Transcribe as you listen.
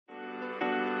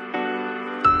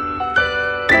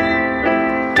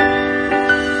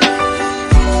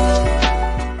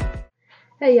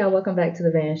Hey y'all, welcome back to the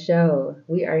Van Show.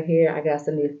 We are here. I got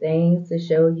some new things to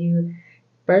show you.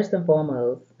 First and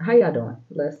foremost, how y'all doing?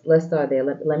 Let's start there.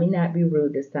 Let me not be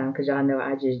rude this time because y'all know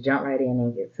I just jump right in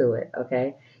and get to it,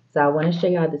 okay? So I want to show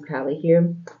y'all this palette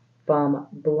here from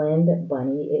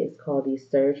Blendbunny. It is called the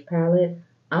Surge palette.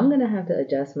 I'm gonna have to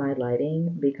adjust my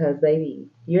lighting because baby,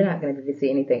 you're not gonna be able to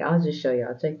see anything. I'll just show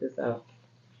y'all. Check this out.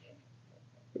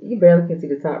 You barely can see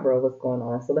the top row. What's going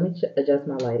on? So let me adjust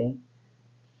my lighting.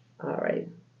 All right.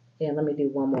 And let me do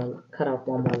one more, cut off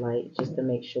one more light just to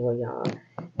make sure y'all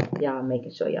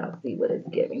making sure y'all see what it's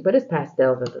giving. But it's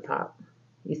pastels at the top.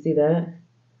 You see that?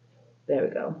 There we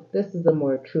go. This is a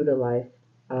more true to life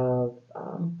of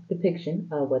depiction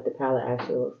of what the palette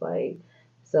actually looks like.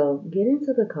 So get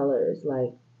into the colors.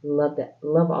 Like love that,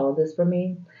 love all of this for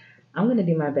me. I'm gonna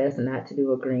do my best not to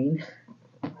do a green.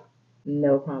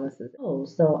 No promises. Oh,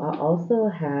 so I also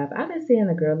have, I've been seeing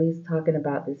the girlies talking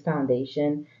about this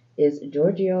foundation. Is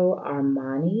Giorgio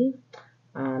Armani,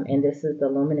 and this is the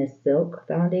Luminous Silk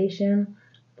foundation.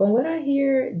 From what I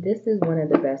hear, this is one of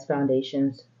the best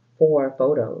foundations for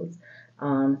photos.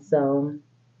 So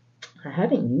I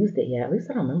haven't used it yet. At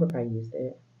least I don't remember if I used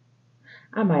it.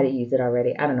 I might have used it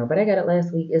already. I don't know, but I got it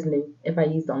last week. It's new. If I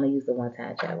only used it one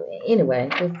time, child. Anyway,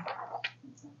 just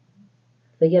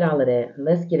forget all of that.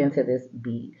 Let's get into this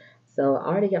beat. So I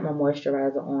already got my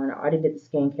moisturizer on. I already did the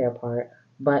skincare part,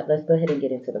 but let's go ahead and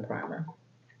get into the primer.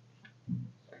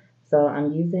 So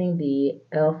I'm using the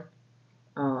e.l.f.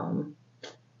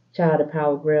 Child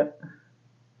Power Grip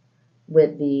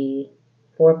with the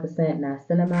 4%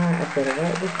 niacinamide. I said it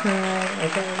right this time,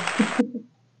 okay?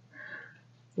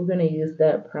 We're going to use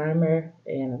that primer,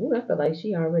 and ooh, I feel like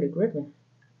she already gripping.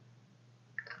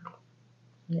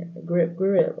 Yeah, grip,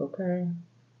 okay?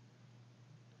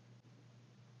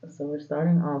 So we're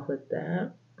starting off with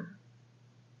that.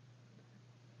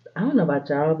 I don't know about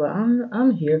y'all, but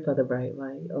I'm here for the bright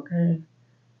light, okay?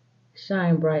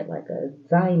 Shine bright like a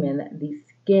diamond. The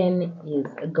skin is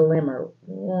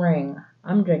glimmering.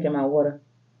 I'm drinking my water.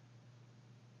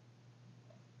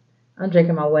 I'm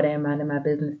drinking my water and minding my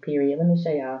business, period. Let me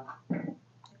show y'all.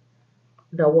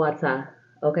 The water,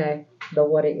 okay? The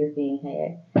water is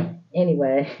being had.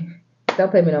 Anyway,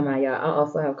 don't pay me no mind, y'all. I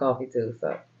also have coffee too,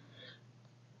 so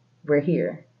we're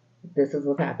here. This is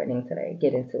what's happening today.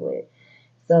 Get into it.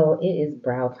 So it is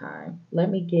brow time. Let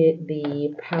me get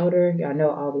the powder. Y'all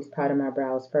know I always powder my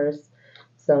brows first.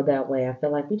 So that way I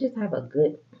feel like we just have a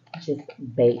good just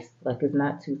base. Like it's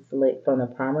not too slick from the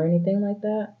primer or anything like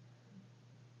that.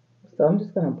 So I'm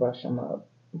just going to brush them up.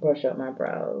 Brush up my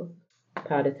brows.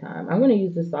 Powder time. I'm going to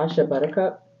use the Sacha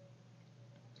Buttercup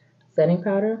setting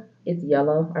powder. It's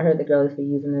yellow. I heard the girls were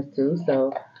using this too.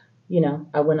 So, you know,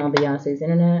 I went on Beyonce's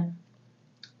internet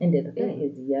and did the thing. It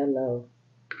is yellow.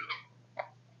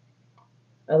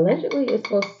 Allegedly, it's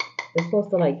supposed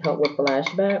to like help with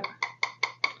flashback.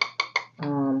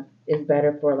 It's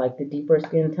better for like the deeper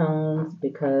skin tones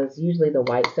because usually the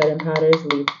white setting powders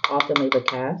often leave a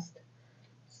cast.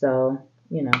 So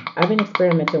you know, I've been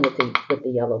experimenting with the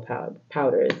yellow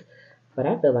powders, but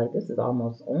I feel like this is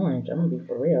almost orange. I'm gonna be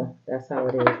for real. That's how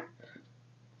it is.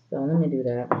 So let me do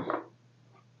that,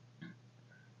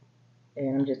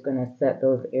 and I'm just gonna set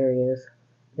those areas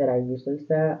that I usually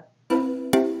set.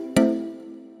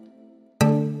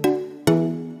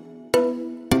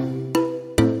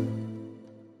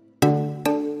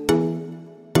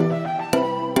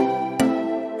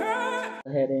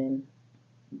 Ahead and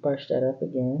brush that up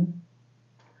again.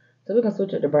 So we're gonna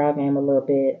switch up the brow game a little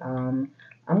bit. I'm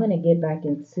gonna get back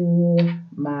into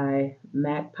my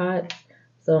MAC pots.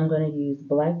 So I'm gonna use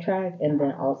Black Track, and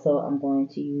then also I'm going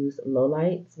to use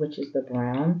Lowlights, which is the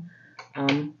brown.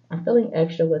 I'm feeling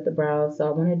extra with the brows, so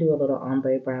I want to do a little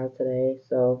ombre brow today.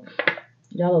 So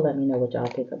y'all will let me know what y'all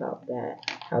think about that,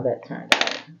 how that turned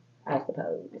out, I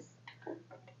suppose.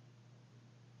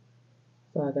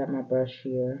 So I got my brush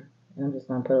here, and I'm just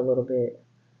gonna put a little bit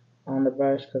on the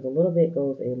brush because a little bit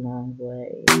goes a long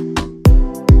way.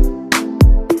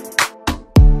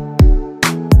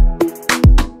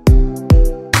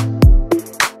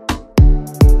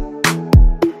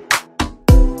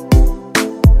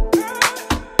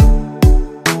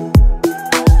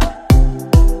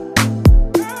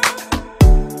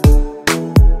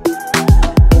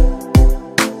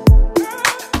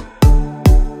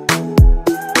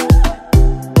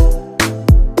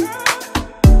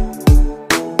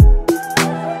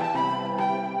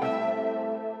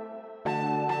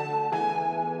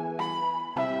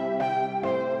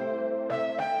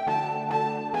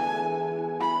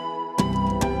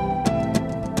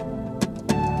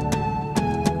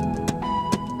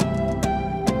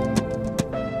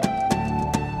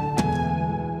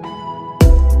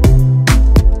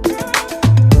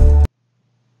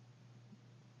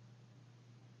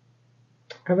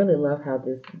 really love how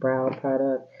this brow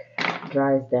product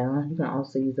dries down. You can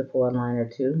also use it for a liner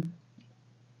too.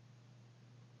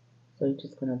 So you're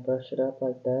just going to brush it up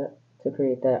like that to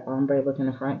create that ombre look in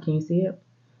the front. Can you see it?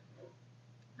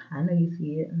 I know you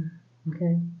see it.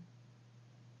 Okay.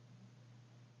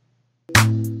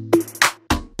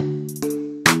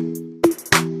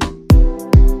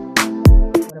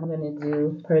 What I'm going to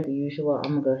do, per the usual,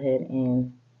 I'm going to go ahead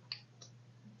and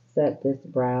set this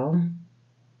brow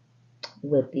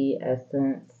with the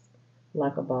Essence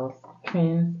Like a Boss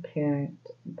Transparent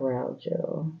Brow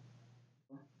Gel.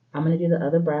 I'm going to do the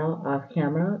other brow off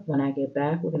camera. When I get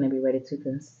back, we're going to be ready to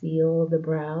conceal the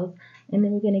brows. And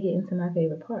then we're going to get into my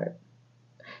favorite part,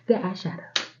 the eyeshadow.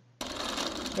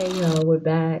 Hey y'all, we're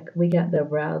back. We got the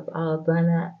brows all done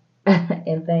up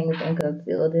and things and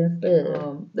concealed and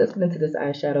stuff. Let's get into this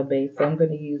eyeshadow base. So I'm going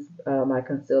to use my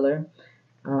concealer.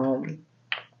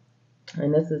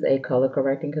 And this is a color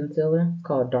correcting concealer. It's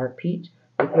called Dark Peach.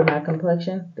 If you're my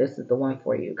complexion, this is the one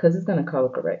for you because it's going to color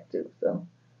correct too. So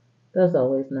that's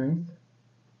always nice.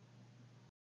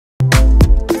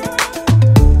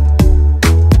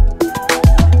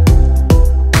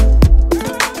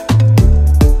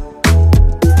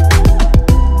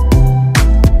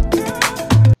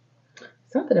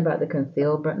 Something about the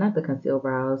concealed, but not the concealed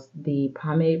brows, the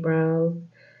pomade brows.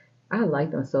 I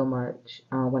like them so much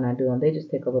when I do them. They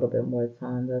just take a little bit more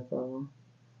time, that's all.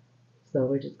 So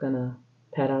we're just going to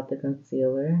pat out the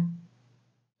concealer.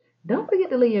 Don't forget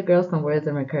to leave your girls some words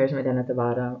of encouragement down at the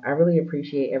bottom. I really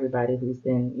appreciate everybody who's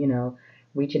been, you know,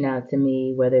 reaching out to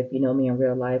me, whether if you know me in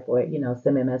real life or, you know,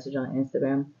 send me a message on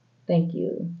Instagram. Thank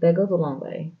you. That goes a long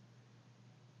way.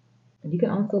 You can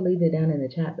also leave it down in the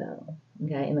chat though,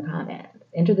 okay, in the comments.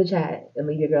 Enter the chat and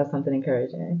leave your girl something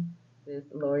encouraging. This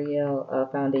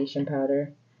L'Oreal foundation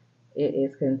powder, it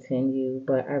is Continue,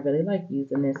 but I really like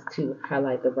using this to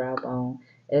highlight the brow bone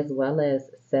as well as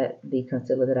set the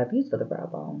concealer that I've used for the brow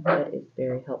bone. That is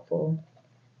very helpful.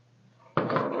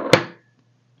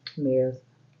 Mirrors.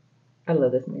 I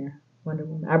love this mirror. Wonder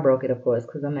Woman. I broke it, of course,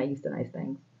 because I'm not used to nice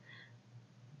things.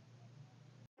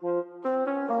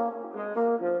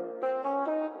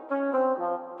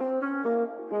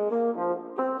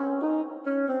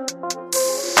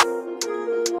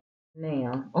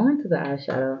 Now, on to the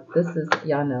eyeshadow. This is,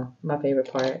 y'all know, my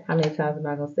favorite part. How many times am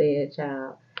I going to say it,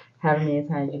 child? How many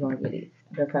times you going to get it?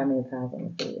 That's how many times I'm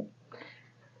going to say it.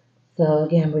 So,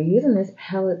 again, we're using this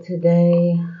palette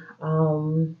today.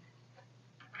 I'm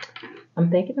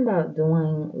thinking about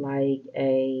doing like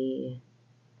a,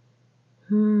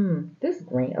 this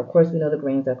green. Of course, we know the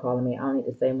greens are calling me. I don't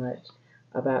need to say much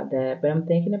about that. But I'm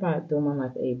thinking about doing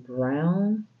like a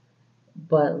brown,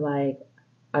 but like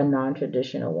a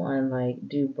non-traditional one, like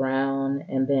do brown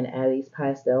and then add these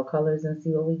pastel colors and see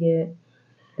what we get.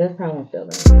 That's how I'm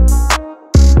feeling.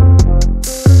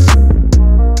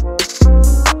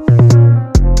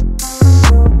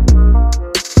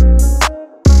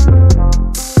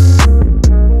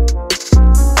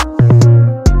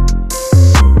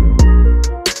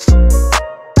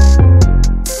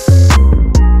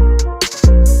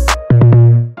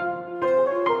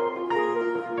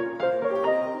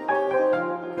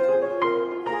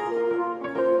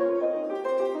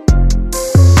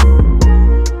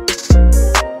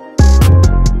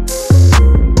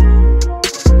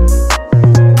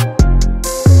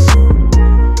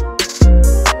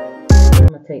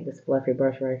 Fluffy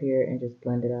brush right here and just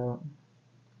blend it out.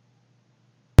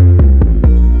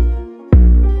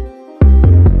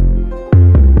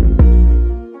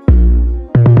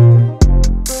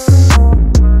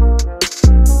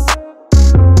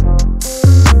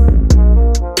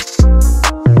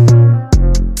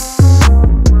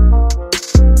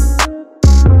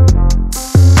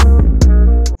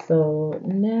 So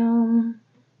now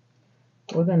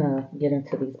we're gonna get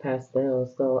into these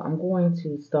pastels. So I'm going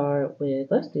to start with,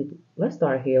 let's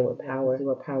start here with Power. See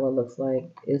what Power looks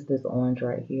like. Is this orange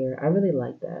right here? I really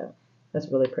like that. That's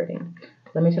really pretty.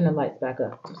 Let me turn the lights back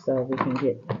up so we can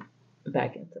get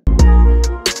back into it.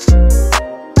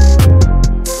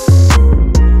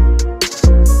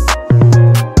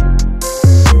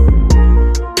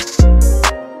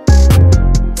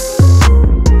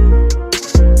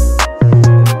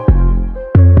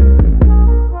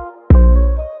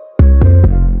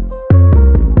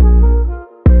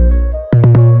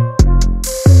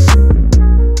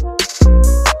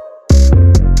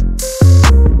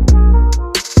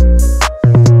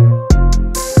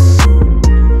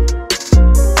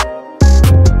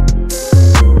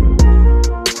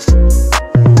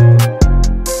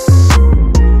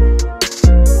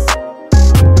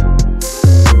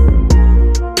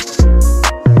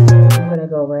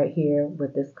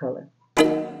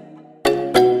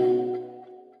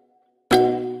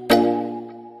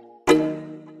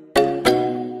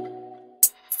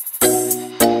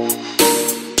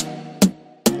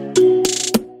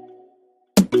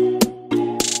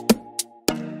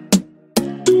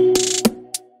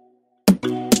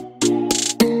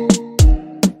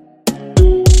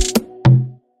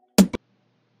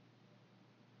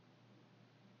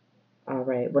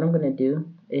 to do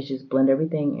is just blend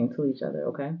everything into each other,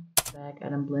 okay? Back, I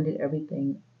done blended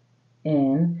everything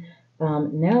in.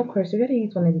 Now, of course, we're going to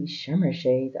use one of these shimmer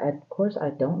shades. Of course, I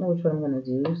don't know which one I'm going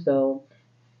to do, so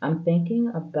I'm thinking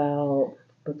about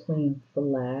between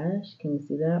Flash, can you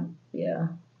see that? Yeah.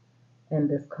 And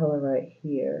this color right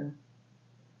here.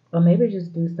 Or maybe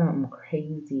just do something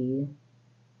crazy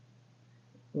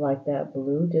like that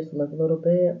blue. Just look a little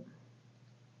bit.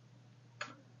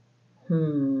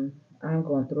 I'm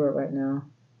going through it right now.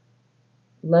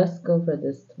 Let's go for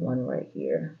this one right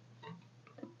here.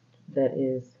 That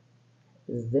is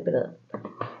Zip It Up.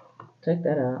 Check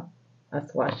that out. I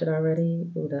swatched it already.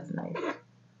 Ooh, that's nice.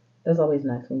 That's always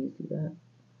nice when you see that.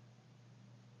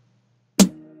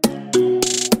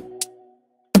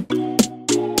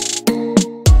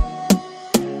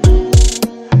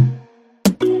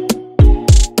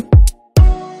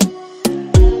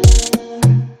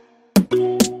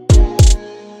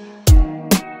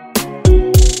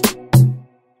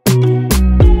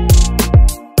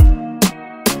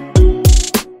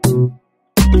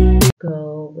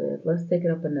 Let's take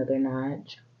it up another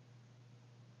notch.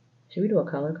 Should we do a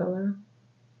color?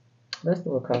 Let's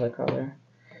do a color.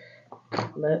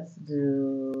 Let's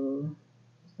do,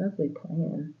 simply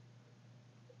plain.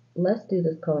 Let's do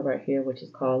this color right here, which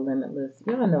is called Limitless.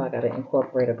 Y'all know I gotta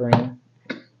incorporate a green.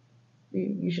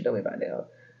 You should know me by now.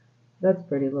 That's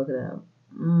pretty, look at that.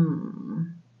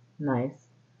 Nice.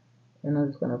 And I'm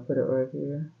just gonna put it right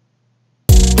here.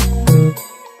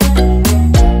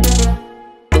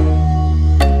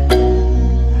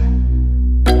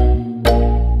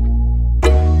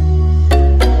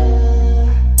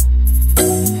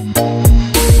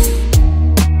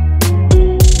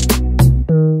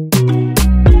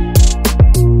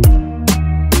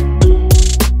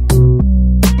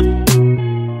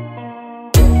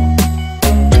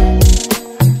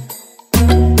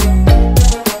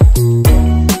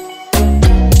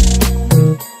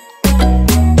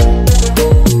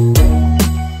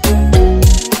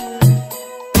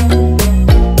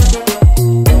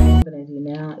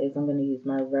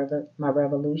 My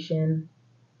Revolution,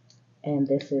 and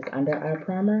this is under eye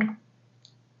primer.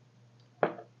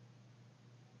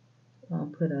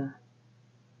 I'll put a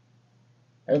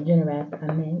generous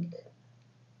amount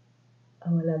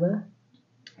or whatever.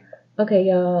 Okay,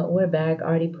 y'all, we're back. I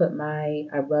already put I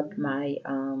rubbed my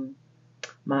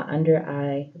my under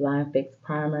eye line fix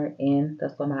primer in.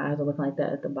 That's why my eyes are looking like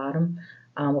that at the bottom.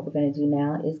 What we're gonna do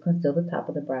now is conceal the top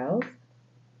of the brows.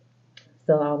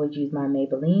 So I would use my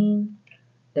Maybelline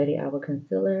 30 Hour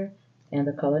Concealer and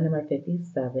the color number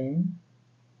 57.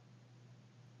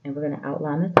 And we're going to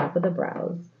outline the top of the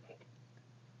brows.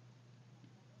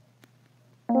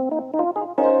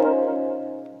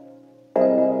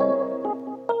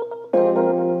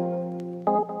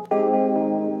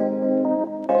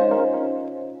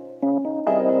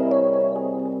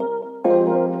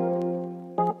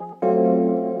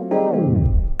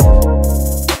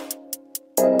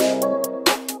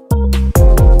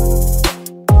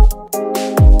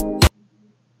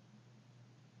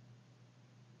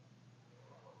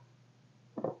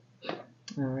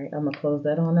 Alright, I'm gonna close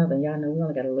that on up, and y'all know we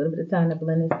only got a little bit of time to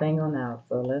blend this thing on out,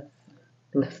 so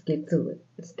let's get to it.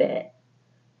 It's that.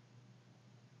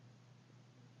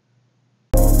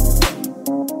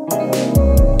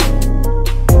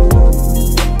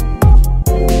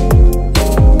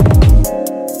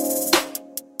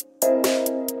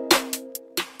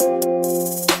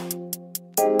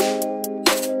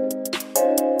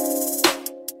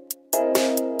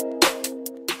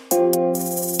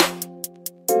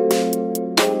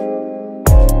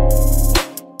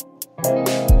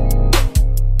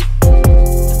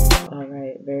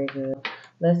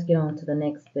 Let's get on to the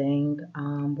next thing.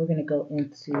 We're going to go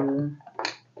into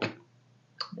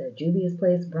the Juvia's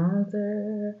Place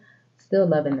bronzer. Still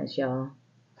loving this, y'all.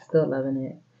 Still loving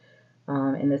it.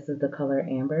 And this is the color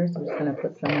Amber. So we're just going to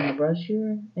put some on the brush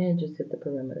here and just hit the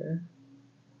perimeter.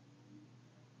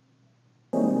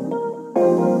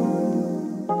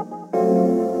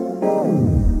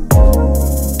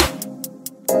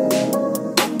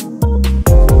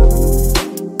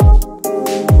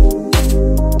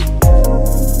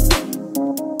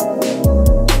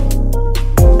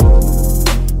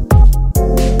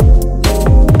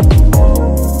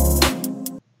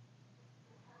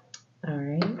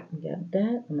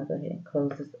 I'm gonna go ahead and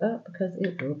close this up because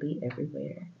it will be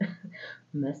everywhere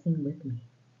messing with me.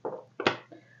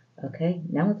 Okay,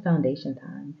 now it's foundation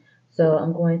time. So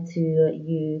I'm going to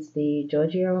use the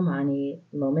Giorgio Armani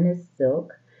Luminous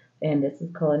Silk, and this is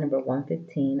color number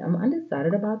 115. I'm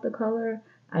undecided about the color.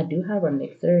 I do have a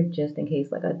mixer just in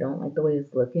case like I don't like the way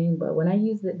it's looking, but when I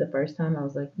used it the first time I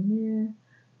was like, yeah,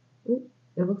 Ooh,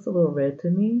 it looks a little red to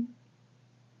me.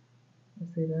 You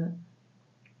see that?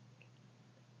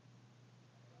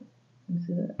 You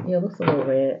see that? Yeah, it looks a little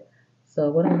red. So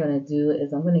what I'm going to do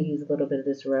is I'm going to use a little bit of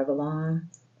this Revlon.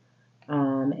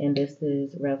 And this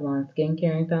is Revlon Skin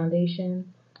Caring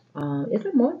Foundation. It's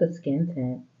more of a skin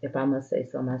tint, if I must say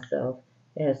so myself.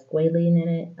 It has squalene in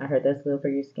it. I heard that's good for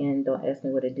your skin. Don't ask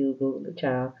me what it do, Google the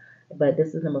child. But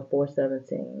this is number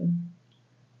 417.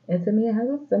 And to me, it has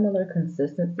a similar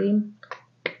consistency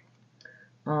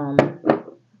um,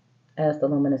 as the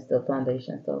Luminous Still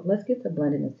Foundation. So let's get to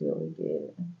blending and see what we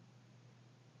get.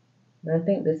 But I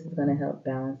think this is going to help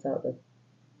balance out the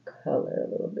color a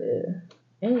little bit.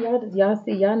 And y'all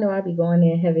see, y'all know I be going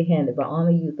in heavy handed, but I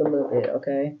only use a little bit,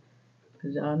 okay?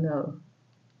 Because y'all know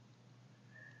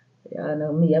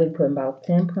me, I be putting about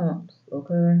 10 pumps,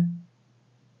 okay?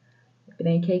 If it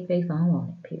ain't cake face, I don't want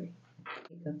it, period.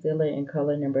 Concealer in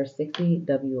color number 60,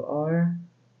 WR.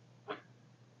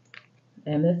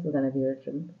 And this is going to be a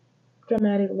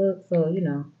dramatic look, so, you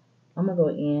know, I'm going to go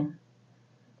in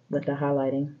with the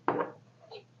highlighting.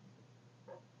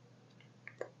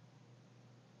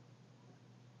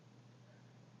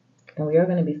 And we are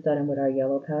going to be starting with our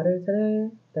yellow powder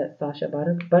today. That Sacha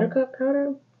Buttercup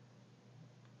powder.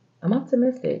 I'm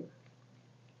optimistic.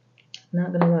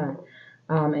 Not going to lie.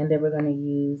 And then we're going to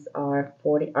use our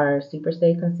Super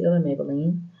Stay Concealer,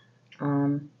 Maybelline,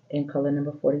 in color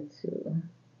number 42.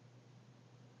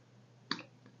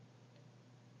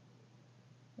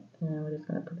 And we're just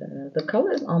going to put that in. The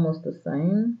color is almost the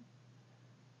same.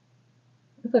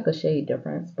 It's like a shade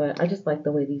difference, but I just like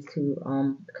the way these two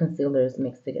concealers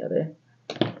mix together.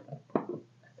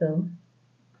 So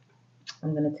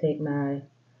I'm going to take my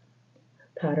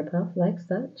powder puff like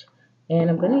such, and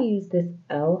I'm going to use this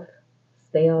e.l.f.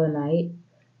 Stay All Night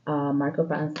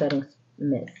Microfine Setting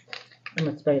Mist. I'm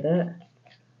going to spray that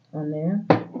on there,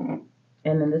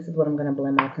 and then this is what I'm going to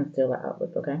blend my concealer out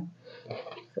with, okay?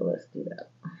 So let's do that.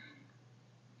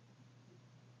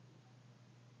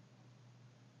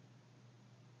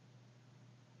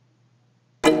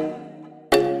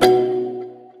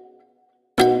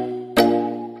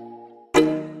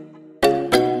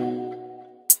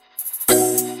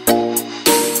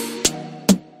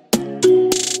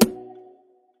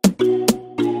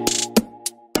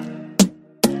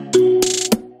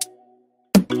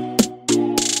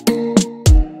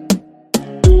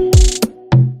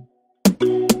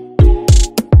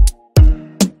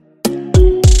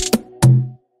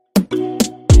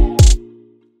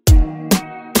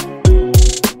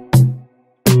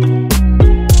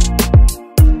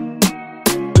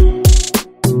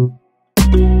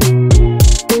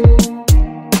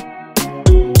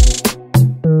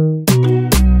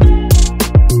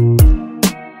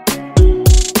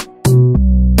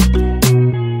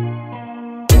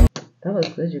 That looks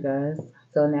good, you guys.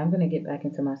 So now I'm going to get back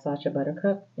into my Sacha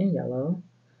Buttercup in yellow.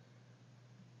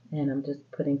 And I'm just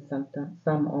putting some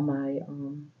on my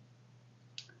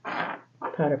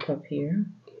powder puff here.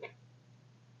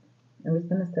 And we're just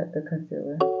going to set the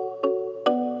concealer.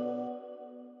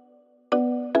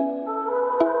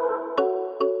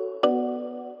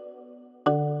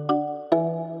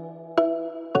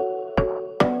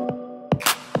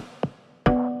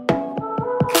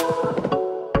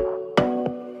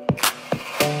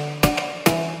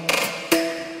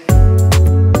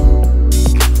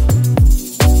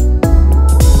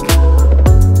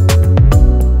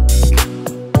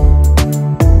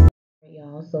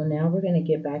 So now we're going to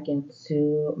get back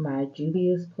into my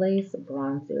Juvia's Place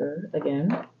bronzer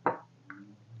again.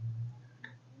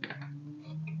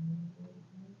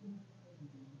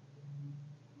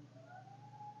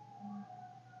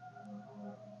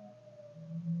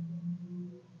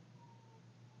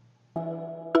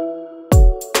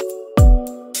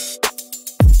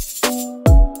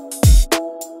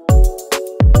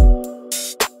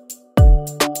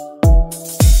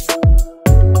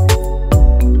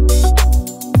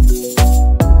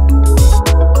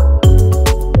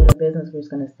 We're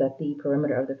just going to set the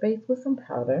perimeter of the face with some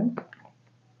powder.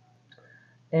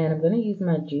 And I'm going to use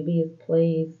my Juvia's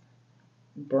Place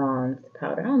bronze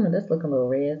powder. I don't know, that's looking a little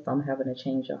red, so I'm having to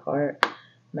change of heart.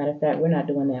 Matter of fact, we're not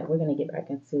doing that. We're going to get back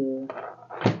into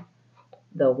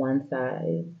the One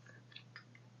Size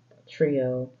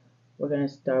Trio. We're going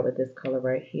to start with this color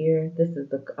right here. This is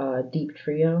the Deep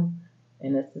Trio,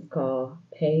 and this is called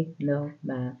Pay No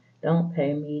Mind. Don't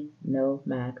pay me no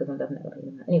mind, because I'm definitely going to pay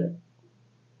you mind. Anyway.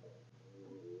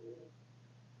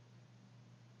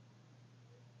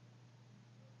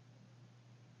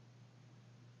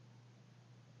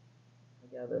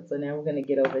 So now we're going to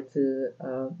get over to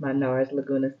my NARS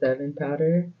Laguna 7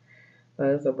 powder.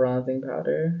 It's a bronzing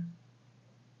powder.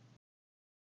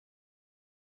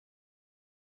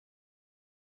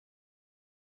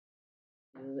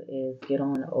 is get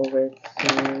on over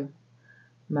to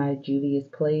my Juvia's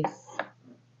Place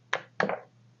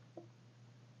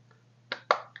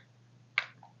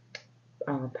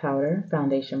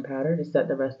foundation powder to set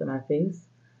the rest of my face,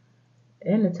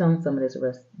 and to tone some of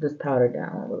this powder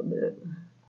down a little bit.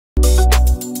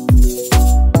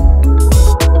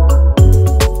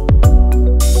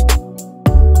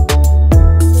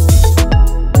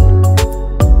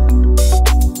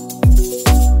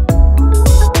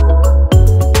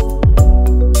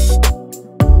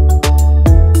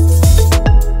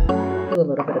 Do a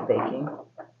little bit of baking.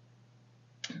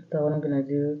 So what I'm gonna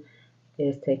do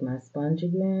is take my sponge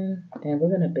again, and we're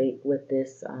gonna bake with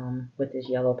this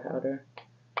yellow powder.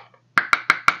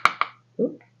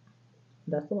 Oop,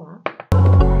 that's a lot.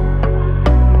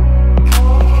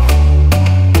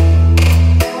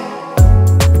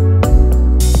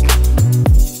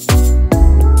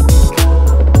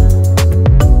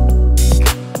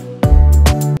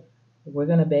 We're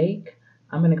gonna bake.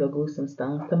 I'm gonna go glue some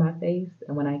stones to my face,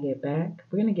 and when I get back,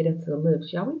 we're gonna get into the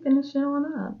lips. Y'all, we finishing on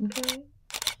up, okay?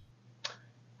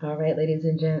 All right, ladies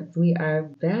and gents, we are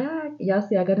back. Y'all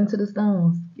see I got into the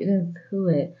stones. Get into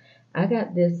it. I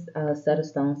got this set of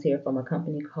stones here from a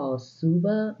company called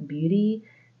Suva Beauty.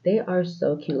 They are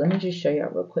so cute. Let me just show y'all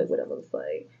real quick what it looks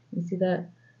like. You see that?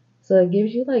 So it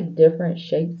gives you like different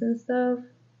shapes and stuff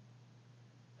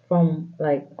from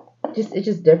like it's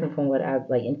just different from what I've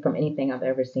from anything I've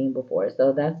ever seen before.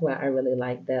 So that's why I really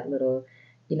like that little,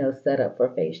 setup for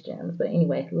face gems. But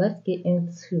anyway, let's get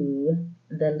into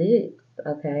the lips.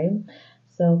 Okay,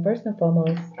 so first and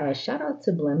foremost, shout out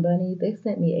to Blendbunny. They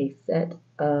sent me a set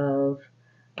of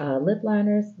lip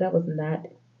liners that was not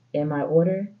in my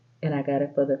order, and I got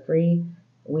it for the free.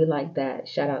 We like that.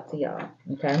 Shout out to y'all.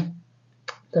 Okay,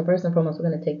 so first and foremost,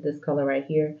 we're gonna take this color right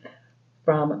here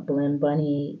from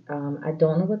Blendbunny. I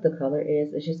don't know what the color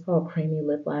is. It's just called Creamy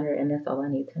Lip Liner, and that's all I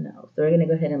need to know. So we're gonna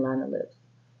go ahead and line the lips.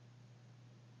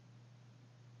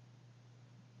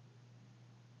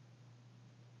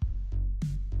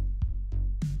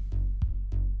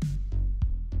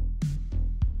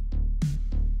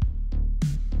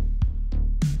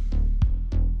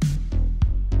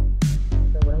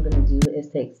 Is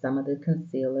take some of the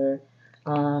concealer.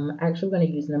 Actually, we're going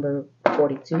to use number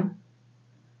 42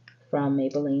 from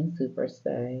Maybelline Super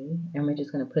Stay, and we're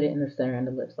just going to put it in the center of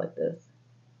the lips like this.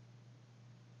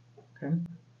 Okay.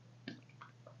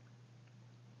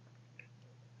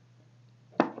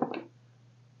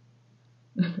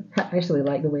 I actually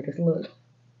like the way this looks.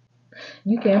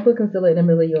 You can put concealer in the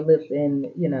middle of your lips and,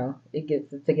 it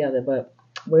gets it together, but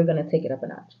we're going to take it up a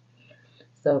notch.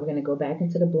 So we're going to go back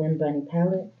into the Blendbunny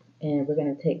palette, and we're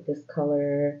going to take this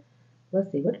color.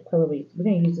 Let's see, what color we're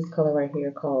going to use this color right here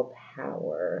called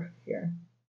Power here.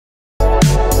 I'm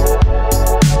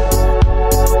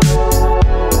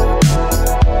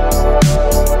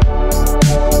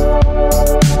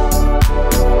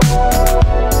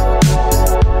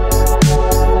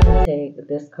going to take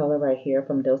this color right here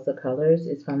from Dosa Colors.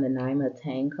 It's from the Naima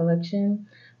Tang collection.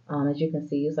 As you can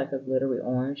see, it's like a glittery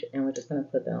orange, and we're just going to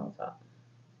put that on top.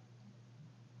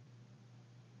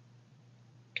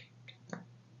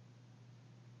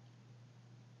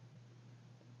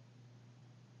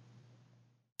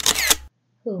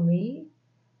 Who, me?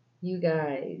 You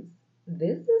guys,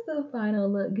 this is the final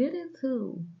look. Get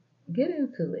into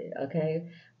it, okay?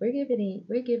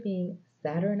 We're giving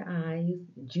Saturn eyes,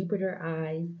 Jupiter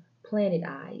eyes, planet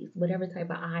eyes, whatever type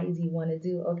of eyes you want to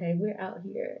do, okay? We're out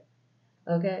here,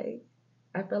 okay?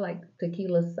 I feel like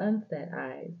tequila sunset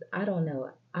eyes. I don't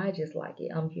know. I just like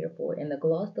it. I'm here for it. And the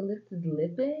gloss the lips is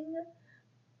lipping,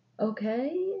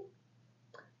 okay?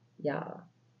 Y'all.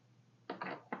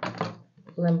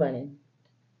 Blendbunny.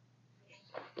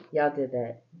 Y'all did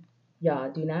that.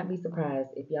 Y'all, do not be surprised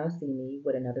if y'all see me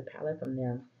with another palette from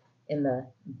them in the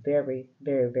very,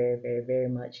 very, very, very, very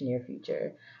much near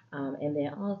future. And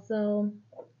then also,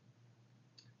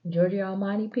 Giorgio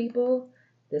Armani people,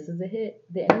 this is a hit.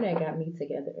 The internet got me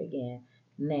together again.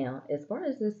 Now, as far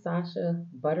as this Sacha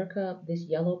Buttercup, this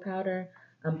yellow powder,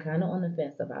 I'm kind of on the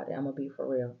fence about it. I'm going to be for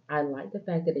real. I like the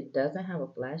fact that it doesn't have a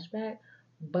flashback,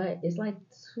 but it's like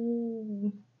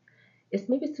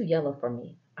maybe it's too yellow for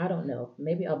me. I don't know.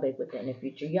 Maybe I'll bake with it in the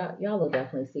future. Y'all will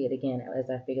definitely see it again as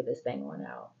I figure this thing on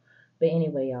out. But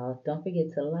anyway, y'all, don't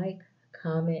forget to like,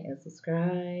 comment, and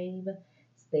subscribe.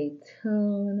 Stay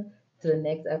tuned to the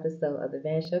next episode of the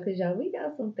Van Show, because y'all, we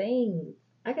got some things.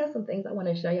 I got some things I want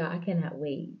to show y'all. I cannot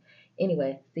wait.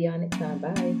 Anyway, see y'all next time.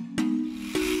 Bye.